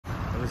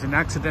There's an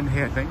accident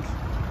here, I think.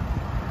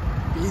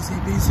 Busy,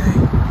 busy.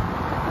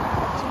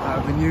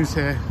 The news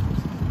here.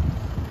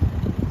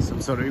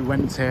 Some sort of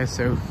event here,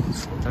 so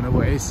I don't know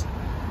what it is.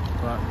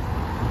 But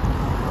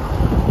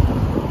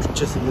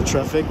just in the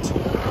traffic.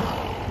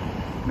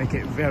 Make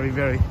it very,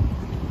 very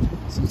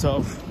some sort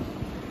of.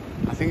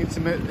 I think it's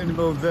in the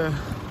middle of the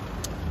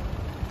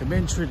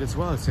main street as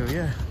well. So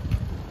yeah,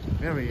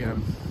 very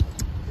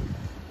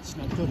it's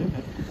not good, is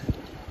it?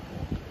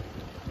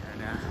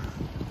 And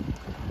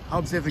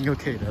how's everything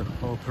okay though?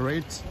 Or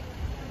parade?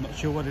 Not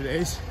sure what it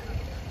is.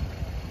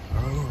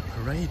 Oh,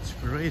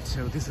 parade.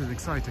 So this is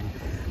exciting.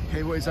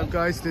 Hey, what is up,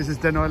 guys? This is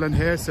Den Island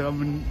here. So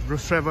I'm in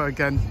Rostrevor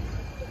again.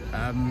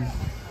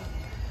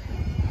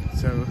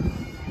 So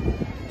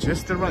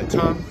just the right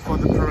time for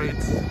the parade.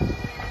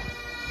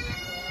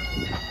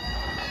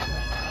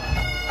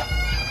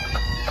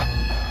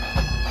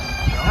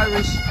 The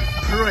Irish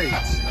parade.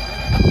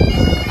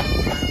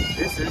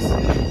 This is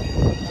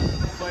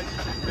quite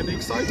an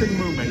exciting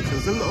moment.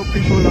 There's a lot of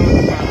people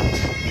around.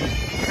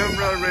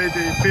 Camera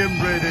ready,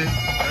 film ready.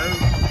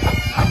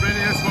 I'm ready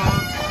as well.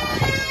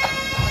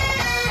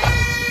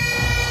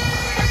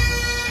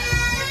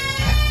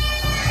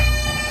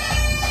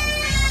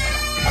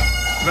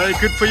 Very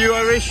good for you,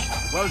 Irish.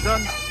 Well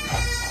done.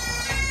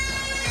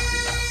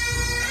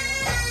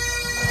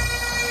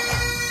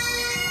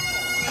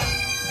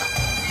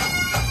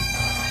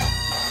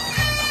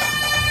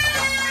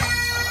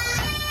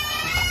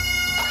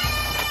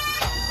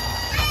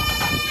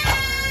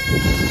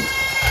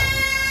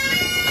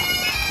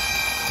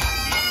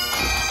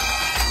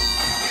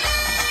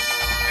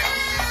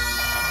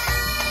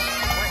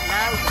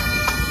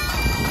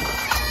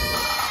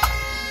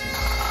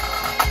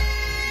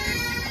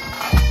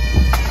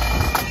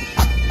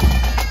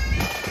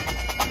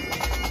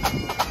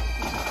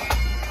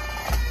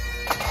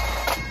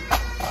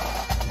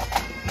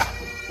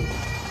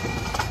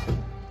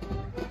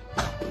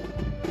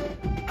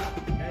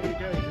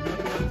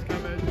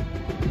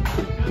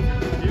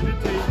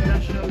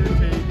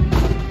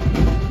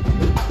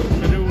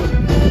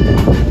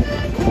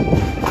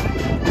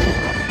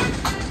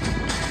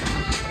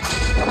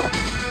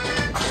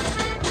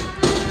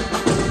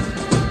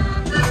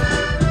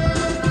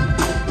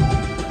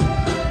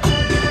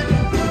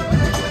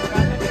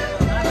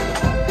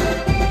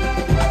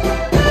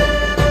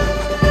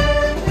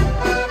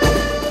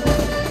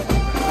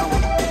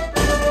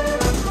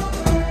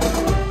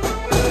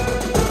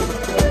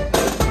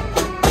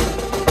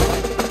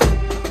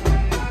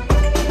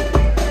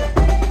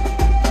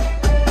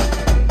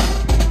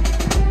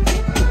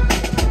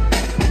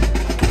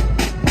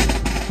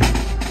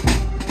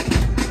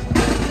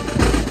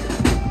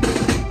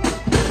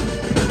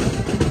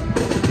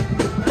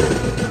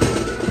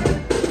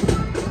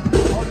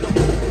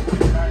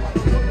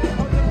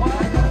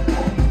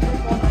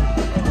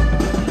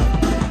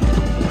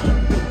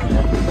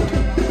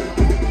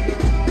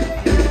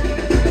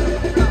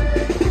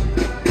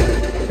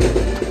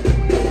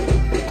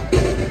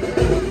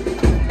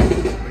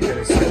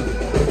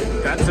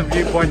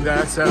 Viewpoint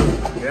there, so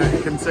yeah,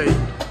 you can see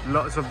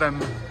lots of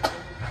them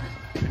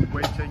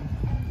waiting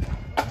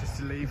just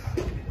to leave,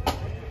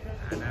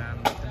 and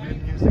the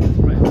main music is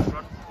right in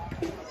front,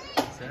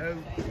 so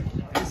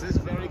this is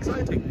very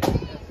exciting.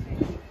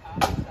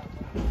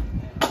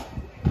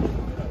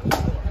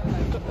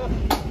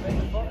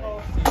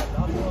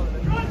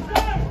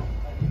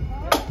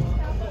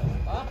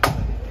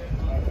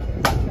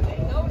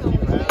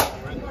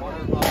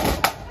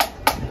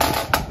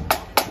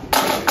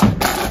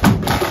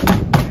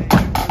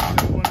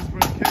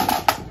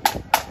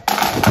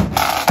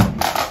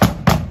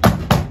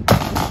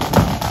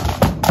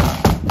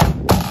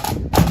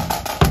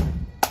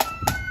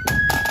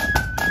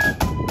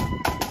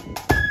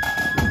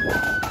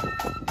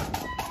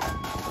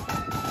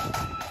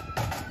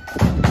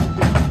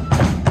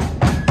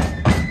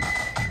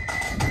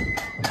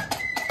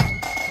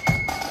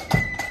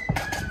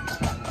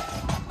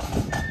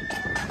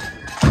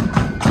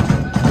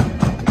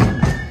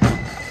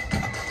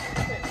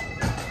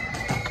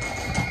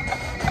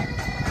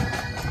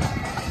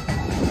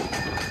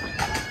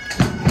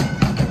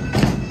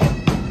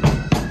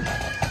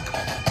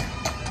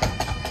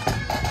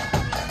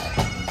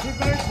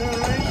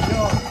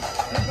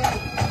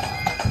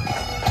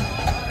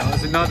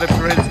 Another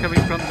parade coming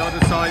from the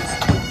other side.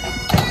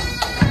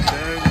 So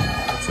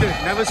let's do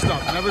it. Never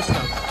stop, never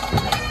stop.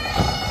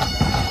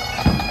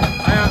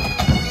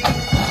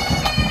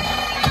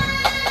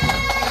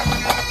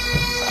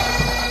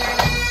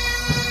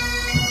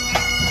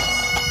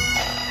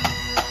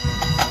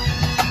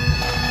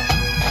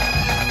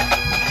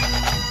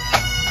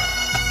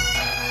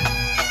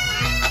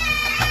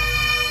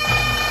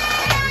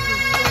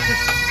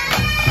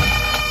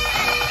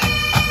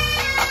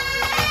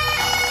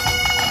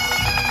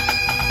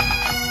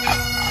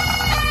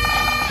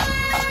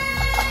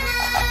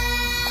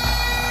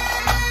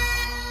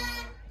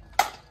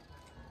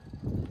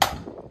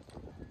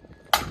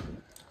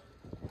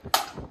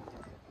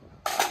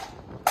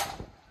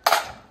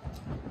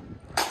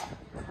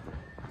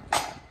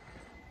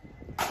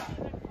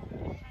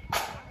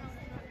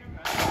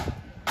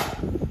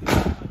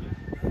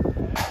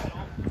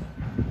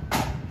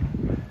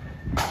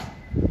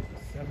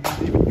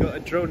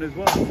 drone as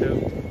well,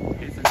 so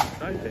it's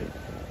exciting.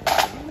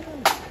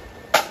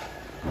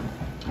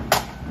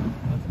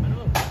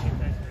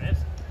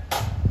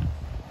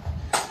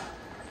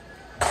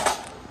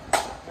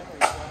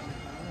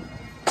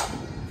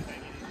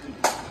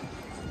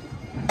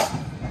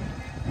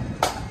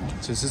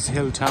 So this is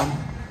hill town.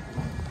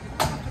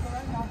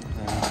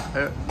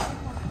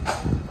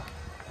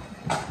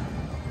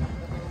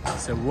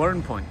 It's a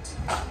warrenpoint.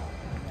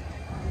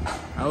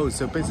 Oh,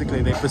 so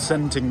basically they're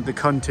presenting the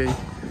county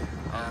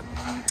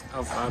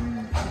of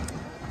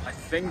I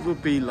think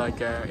would be like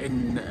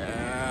in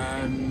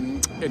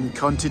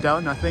County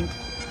Down, I think.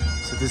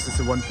 So this is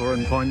the one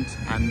warrenpoint,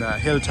 and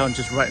hill town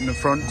just right in the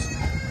front.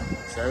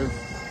 So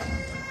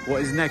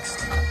what is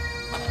next?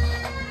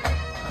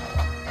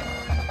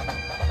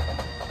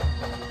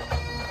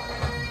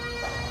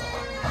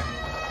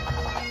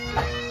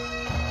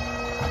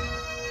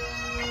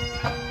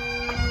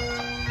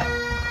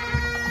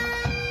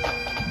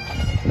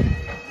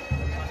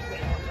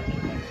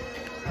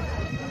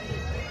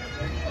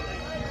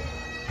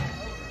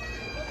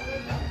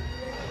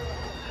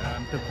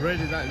 The parade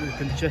is actually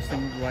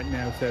congesting right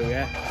now, so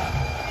yeah.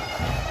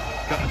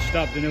 Got to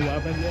stop, you know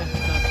what happened? Yeah,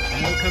 stop.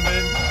 More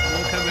coming,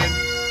 more coming.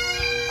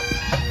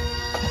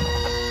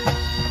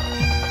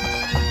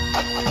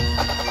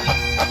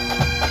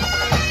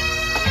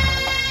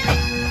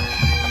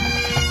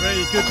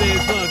 Very good day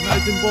as well,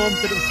 nice and warm,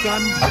 bit of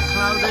sun, bit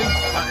cloudy,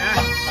 but yeah.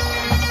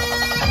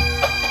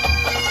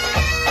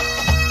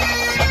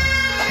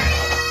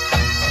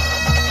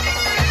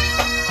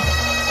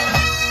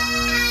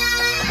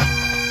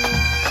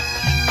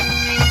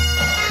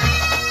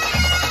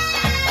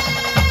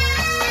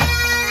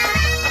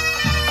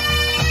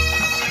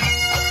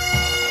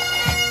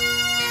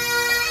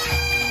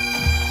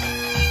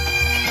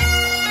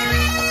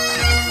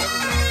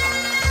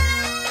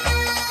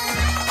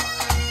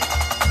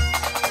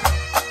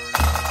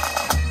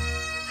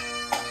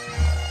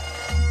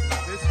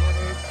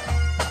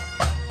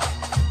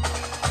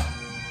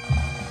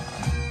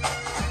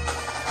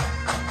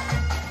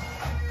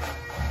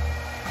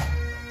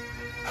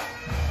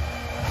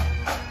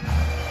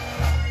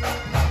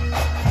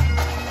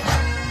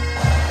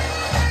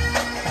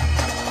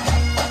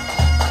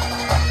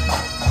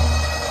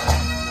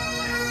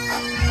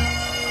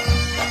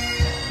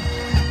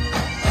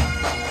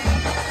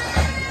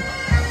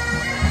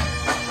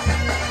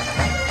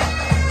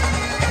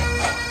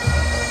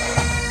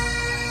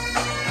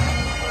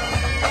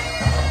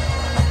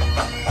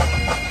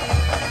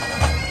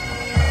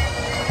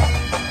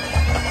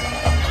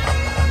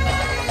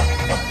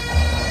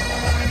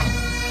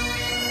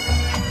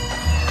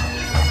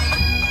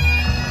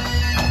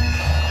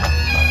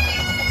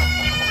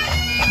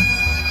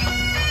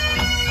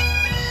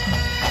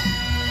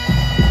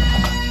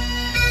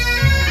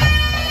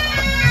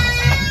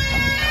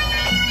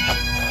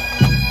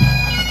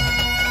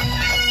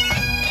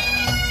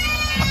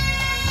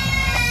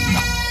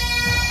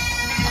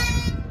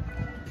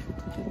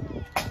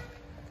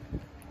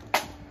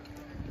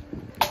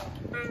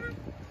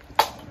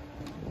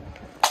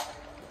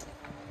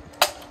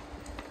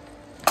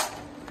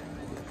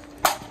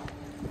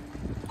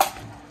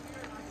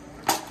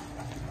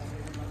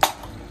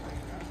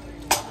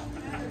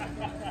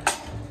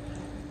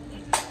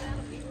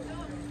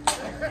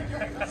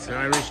 It's the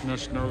Irish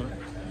National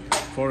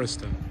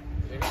Forester.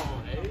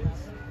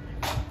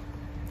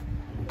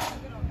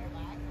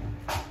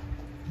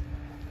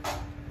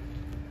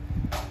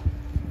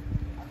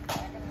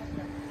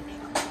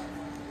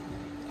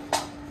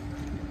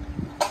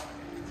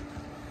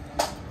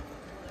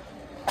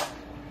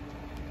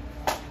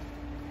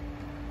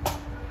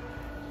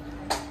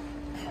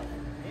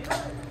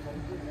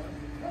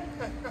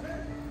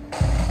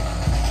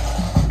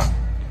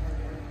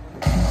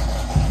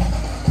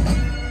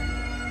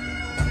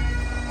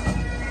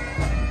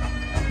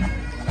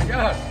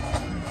 God,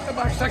 come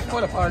back 6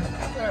 foot apart.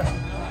 There.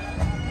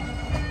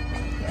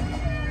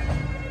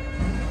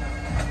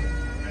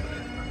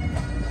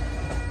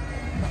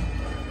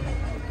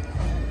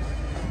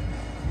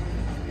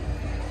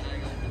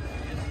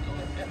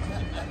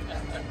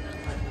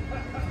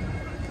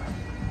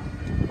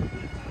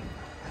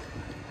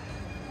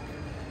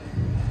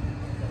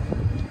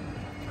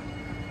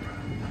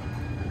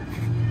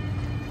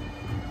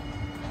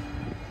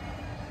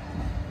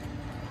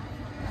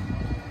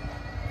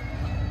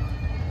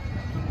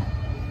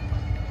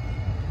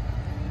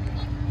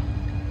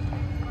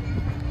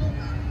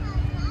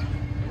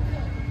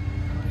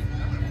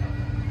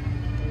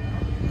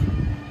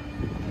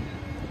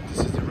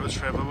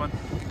 Rostrevor one.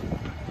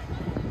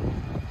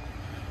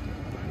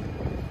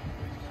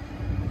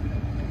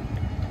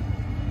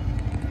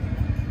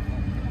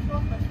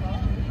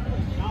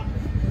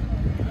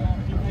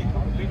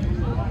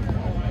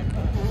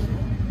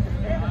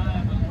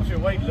 What's your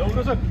weight load,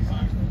 is it?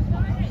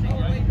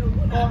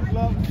 Oh,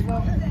 love.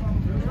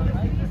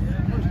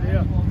 Where's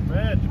the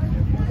red?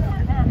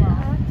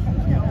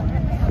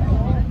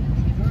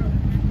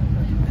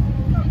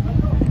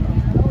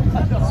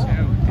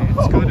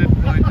 It's got it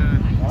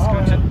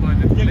by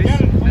the police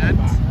and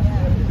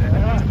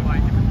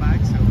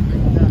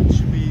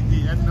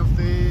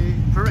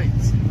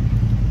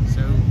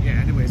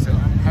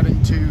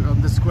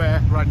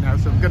square right now,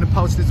 so I'm going to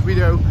pause this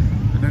video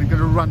and then I'm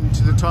going to run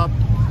to the top,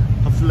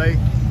 hopefully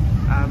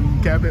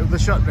get a bit of the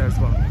shot there as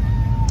well.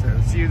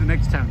 So see you in the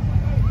next town.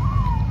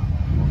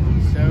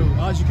 So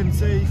as you can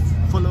see,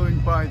 following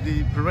by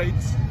the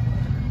parades,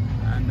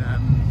 and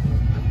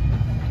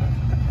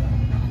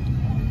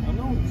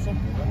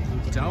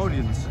the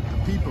audience,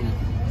 the people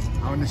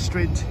are on the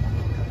street,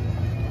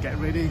 get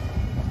ready,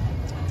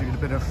 doing a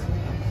bit of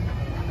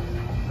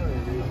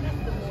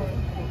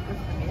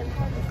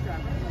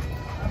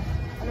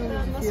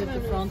at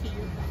the front.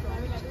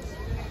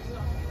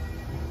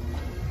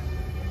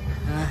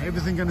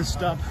 everything gonna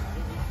stop,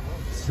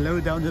 slow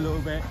down a little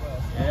bit,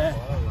 yeah.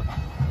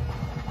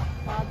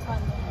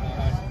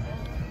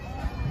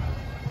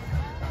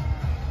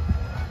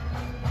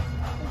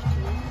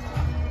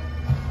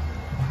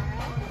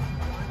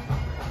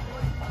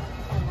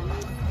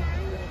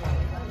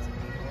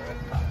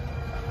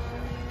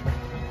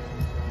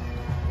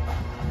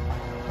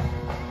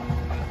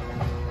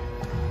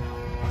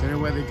 Don't know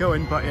where they're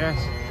going, but yes,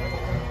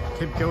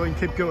 keep going,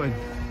 keep going.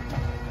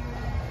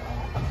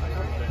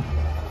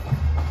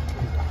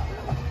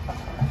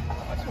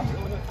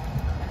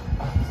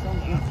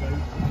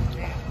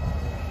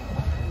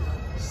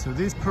 So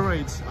these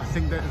parades, I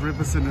think that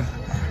represent.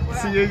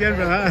 See you again,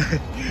 man.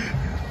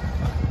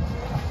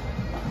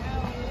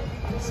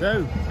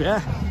 So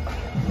yeah,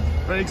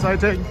 very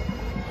exciting.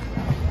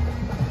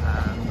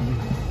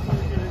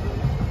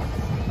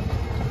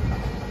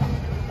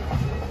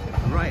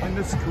 Right in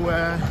the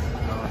square.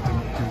 Oh,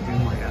 don't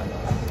give my hand.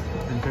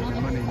 Don't give me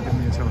money and give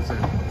me a chance. So,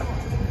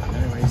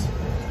 anyways,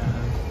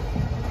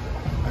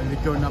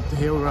 I'm going up the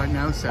hill right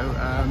now. So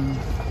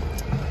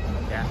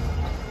yeah.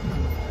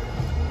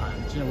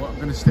 Do you know what? I'm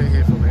going to stay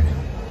here for a bit.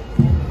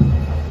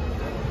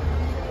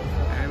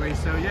 Anyway,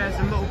 so yeah, there's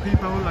a lot of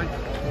people like.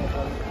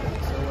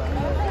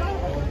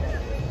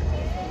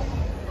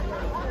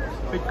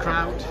 Big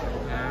crowd.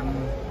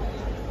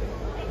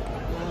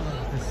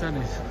 Oh, the sun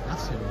is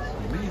absolutely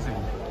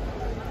amazing.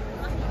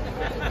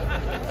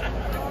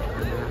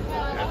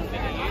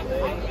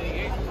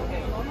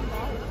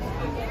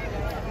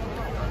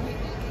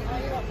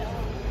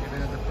 Even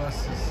the bus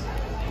is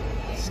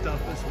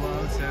stopped as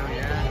well, so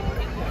yeah,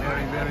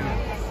 very, very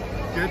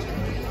good.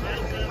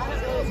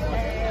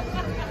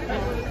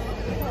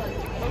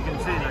 You can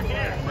see like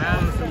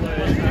miles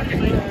away.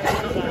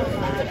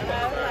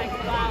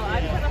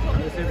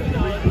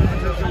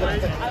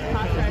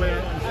 Where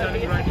I'm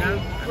standing right now,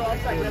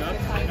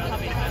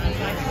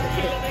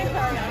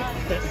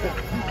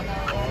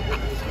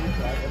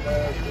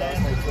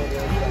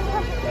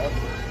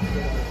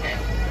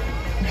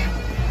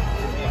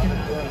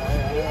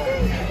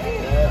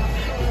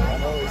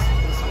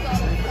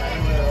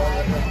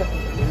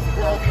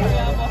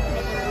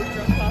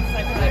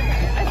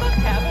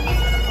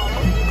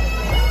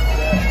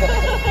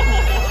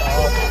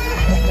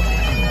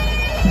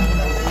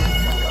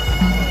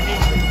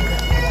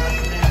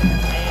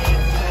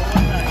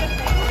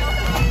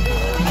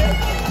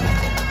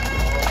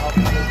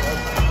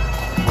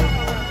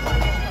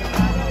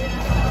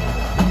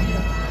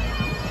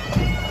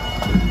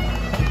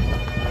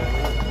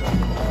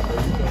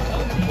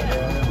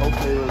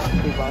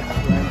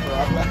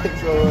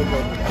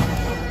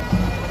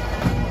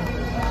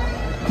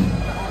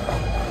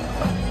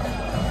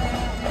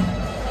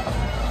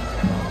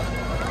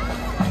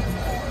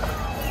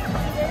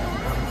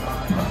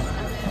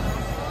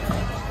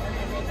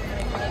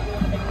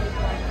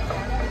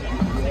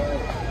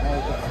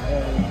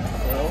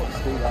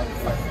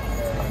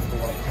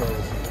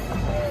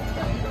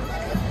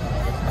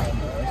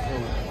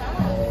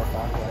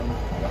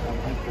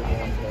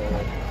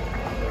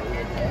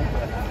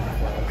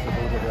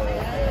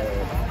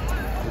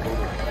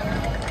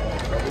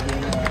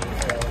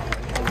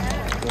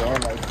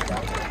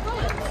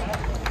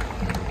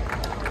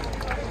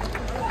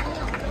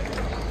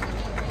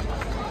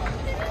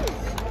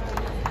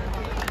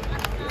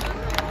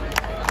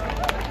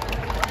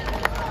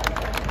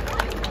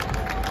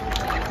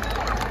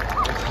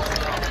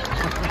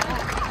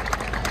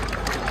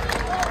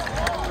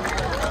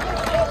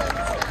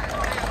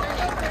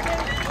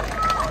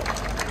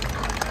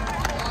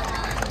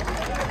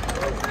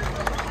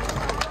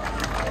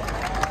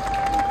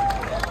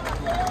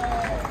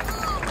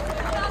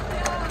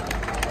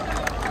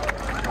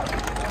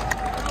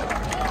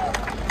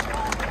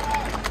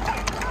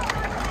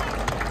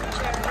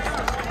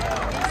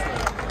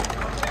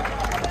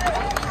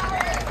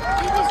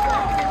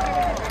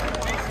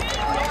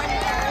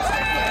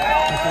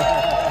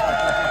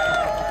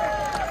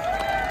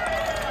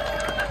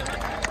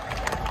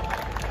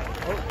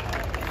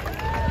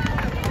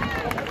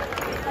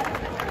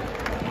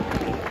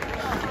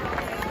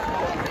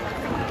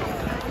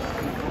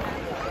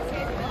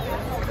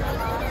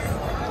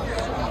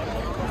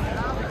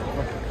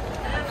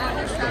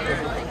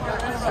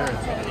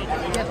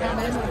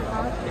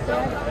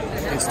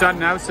 it's done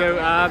now, so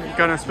I'm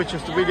gonna switch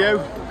off the video,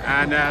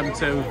 and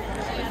so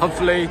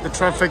hopefully the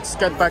traffics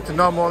get back to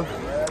normal,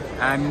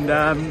 and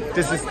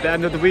this is the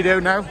end of the video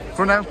now,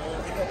 for now.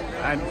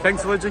 And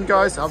thanks for watching,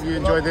 guys. Hope you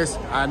enjoyed this.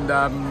 And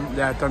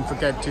yeah, don't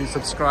forget to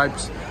subscribe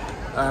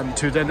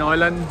to Den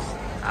Island,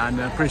 and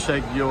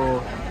appreciate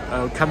your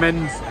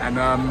comments and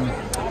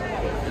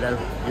you know,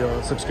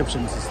 your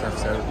subscriptions and stuff.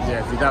 So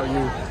yeah, without you,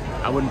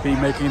 I wouldn't be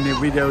making any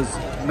videos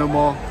no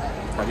more.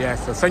 But yeah,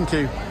 so thank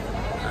you,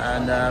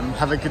 and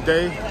have a good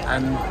day.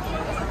 And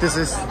this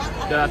is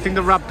I think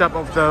the wrapped up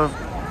of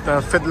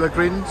the Fiddlers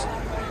Green.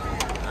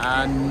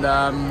 And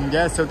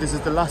yeah, so this is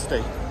the last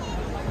day.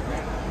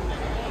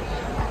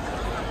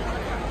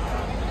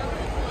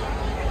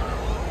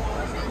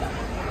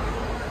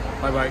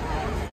 Bye bye.